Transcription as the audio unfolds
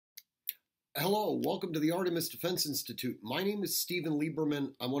Hello, welcome to the Artemis Defense Institute. My name is Stephen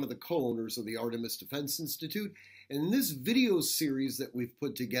Lieberman. I'm one of the co-owners of the Artemis Defense Institute. And in this video series that we've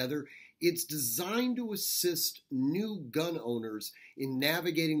put together, it's designed to assist new gun owners in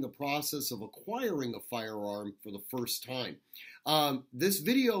navigating the process of acquiring a firearm for the first time. This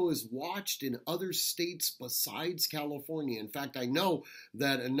video is watched in other states besides California. In fact, I know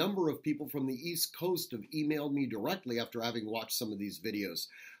that a number of people from the East Coast have emailed me directly after having watched some of these videos.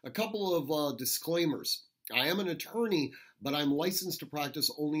 A couple of disclaimers. I am an attorney, but I'm licensed to practice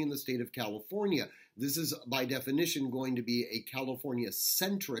only in the state of California. This is, by definition, going to be a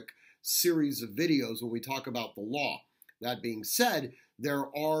California-centric series of videos when we talk about the law. That being said,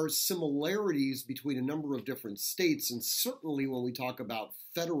 there are similarities between a number of different states, and certainly when we talk about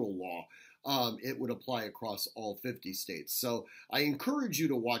federal law, it would apply across all 50 states. So I encourage you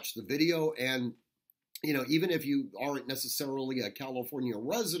to watch the video, and even if you aren't necessarily a California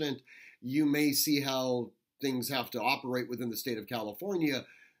resident, you may see how things have to operate within the state of California,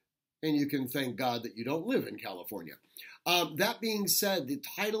 and you can thank God that you don't live in California. That being said, the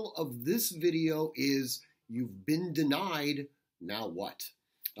title of this video is You've Been Denied, Now What?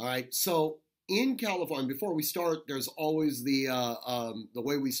 All right, so in California, before we start, there's always the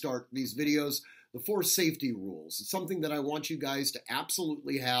way we start these videos, the 4 safety rules. It's something that I want you guys to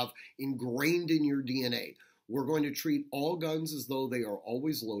absolutely have ingrained in your DNA. We're going to treat all guns as though they are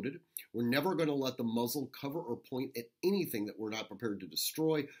always loaded. We're never going to let the muzzle cover or point at anything that we're not prepared to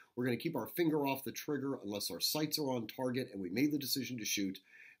destroy. We're going to keep our finger off the trigger unless our sights are on target and we made the decision to shoot.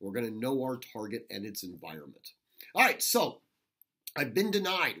 We're going to know our target and its environment. All right, so I've been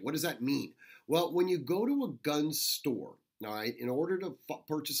denied. What does that mean? Well, when you go to a gun store, all right, in order to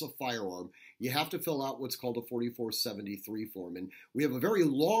purchase a firearm, you have to fill out what's called a 4473 form. And we have a very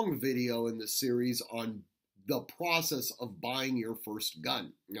long video in this series on the process of buying your first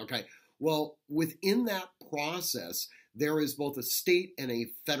gun, okay? Well, within that process, there is both a state and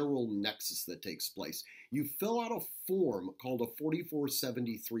a federal nexus that takes place. You fill out a form called a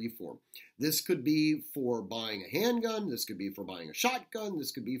 4473 form. This could be for buying a handgun, this could be for buying a shotgun,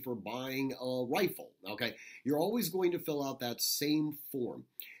 this could be for buying a rifle, okay? You're always going to fill out that same form.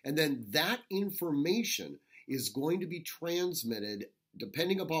 And then that information is going to be transmitted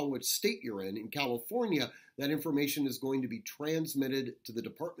depending upon which state you're in. In California, that information is going to be transmitted to the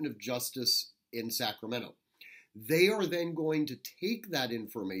Department of Justice in Sacramento. They are then going to take that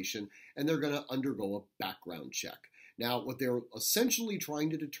information and they're going to undergo a background check. Now, what they're essentially trying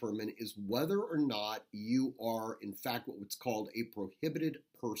to determine is whether or not you are, in fact, what's called a prohibited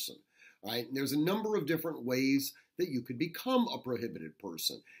person. Right? And there's a number of different ways that you could become a prohibited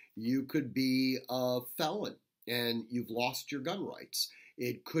person. You could be a felon and you've lost your gun rights.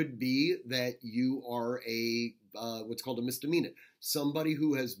 It could be that you are a what's called a misdemeanor, somebody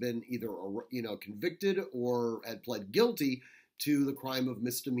who has been either convicted or had pled guilty to the crime of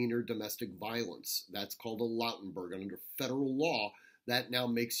misdemeanor domestic violence. That's called a Lautenberg. And under federal law, that now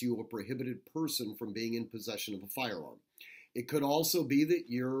makes you a prohibited person from being in possession of a firearm. It could also be that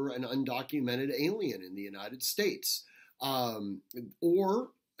you're an undocumented alien in the United States, or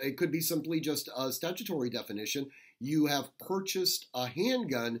it could be simply just a statutory definition. You have purchased a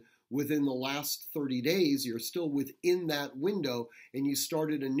handgun within the last 30 days. You're still within that window, and you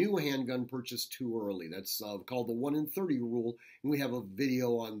started a new handgun purchase too early. That's called the 1 in 30 rule, and we have a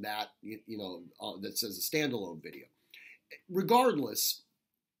video on that, that says a standalone video. Regardless,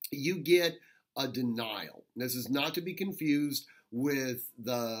 you get a denial. This is not to be confused with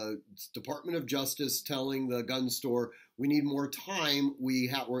the Department of Justice telling the gun store, we need more time,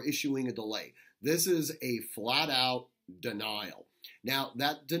 we're issuing a delay. This is a flat-out denial. Now,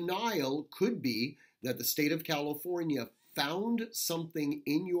 that denial could be that the state of California found something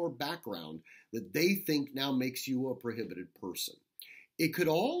in your background that they think now makes you a prohibited person. It could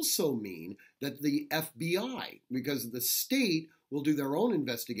also mean that the FBI, because the state will do their own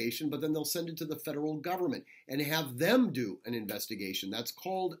investigation, but then they'll send it to the federal government and have them do an investigation. That's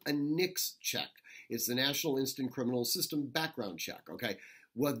called a NICS check. It's the National Instant Criminal System background check, okay?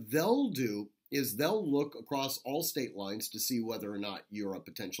 What they'll do is they'll look across all state lines to see whether or not you're a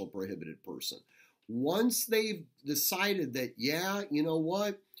potential prohibited person. Once they've decided that, yeah, you know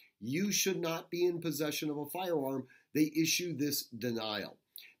what, you should not be in possession of a firearm, they issue this denial.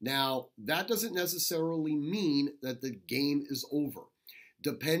 Now, that doesn't necessarily mean that the game is over.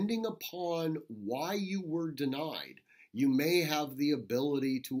 Depending upon why you were denied, you may have the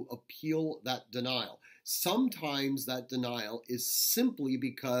ability to appeal that denial. Sometimes that denial is simply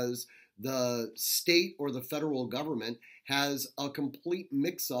because the state or the federal government has a complete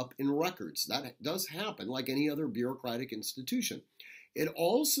mix-up in records. That does happen like any other bureaucratic institution. It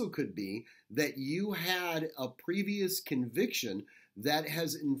also could be that you had a previous conviction that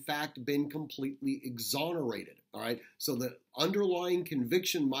has in fact been completely exonerated. All right. So the underlying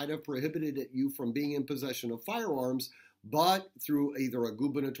conviction might have prohibited you from being in possession of firearms, but through either a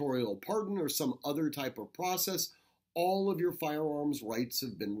gubernatorial pardon or some other type of process, all of your firearms rights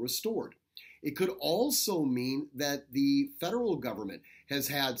have been restored. It could also mean that the federal government has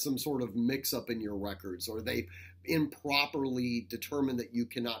had some sort of mix-up in your records, or they've improperly determined that you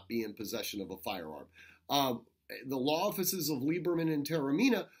cannot be in possession of a firearm. The law offices of Lieberman and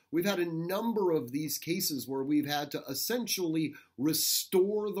Taormina, we've had a number of these cases where we've had to essentially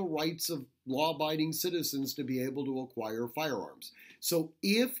restore the rights of law-abiding citizens to be able to acquire firearms. So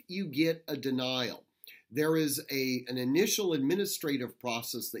if you get a denial, there is an initial administrative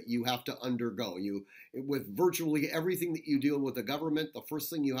process that you have to undergo. With virtually everything that you deal with the government, the first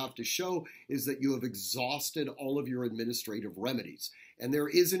thing you have to show is that you have exhausted all of your administrative remedies. And there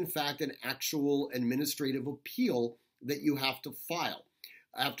is, in fact, an actual administrative appeal that you have to file.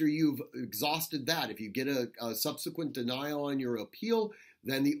 After you've exhausted that, if you get a subsequent denial on your appeal,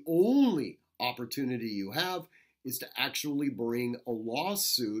 then the only opportunity you have is to actually bring a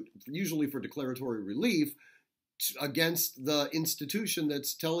lawsuit, usually for declaratory relief, against the institution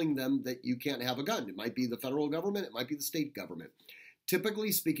that's telling them that you can't have a gun. It might be the federal government, it might be the state government.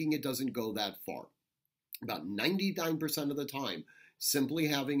 Typically speaking, it doesn't go that far. About 99% of the time, simply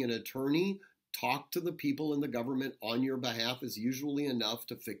having an attorney talk to the people in the government on your behalf is usually enough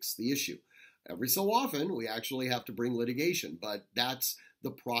to fix the issue. Every so often, we actually have to bring litigation, but that's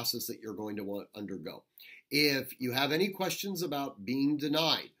the process that you're going to want to undergo. If you have any questions about being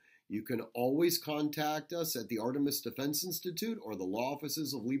denied, you can always contact us at the Artemis Defense Institute or the law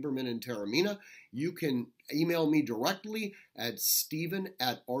offices of Lieberman and Taormina. You can email me directly at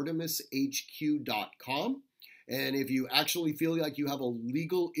steven@artemishq.com. And if you actually feel like you have a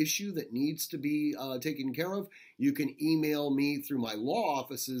legal issue that needs to be taken care of, you can email me through my law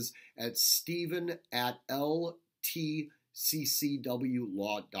offices at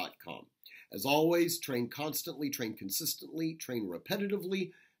steven@ltccwlaw.com. As always, train constantly, train consistently, train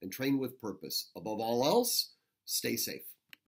repetitively, and train with purpose. Above all else, stay safe.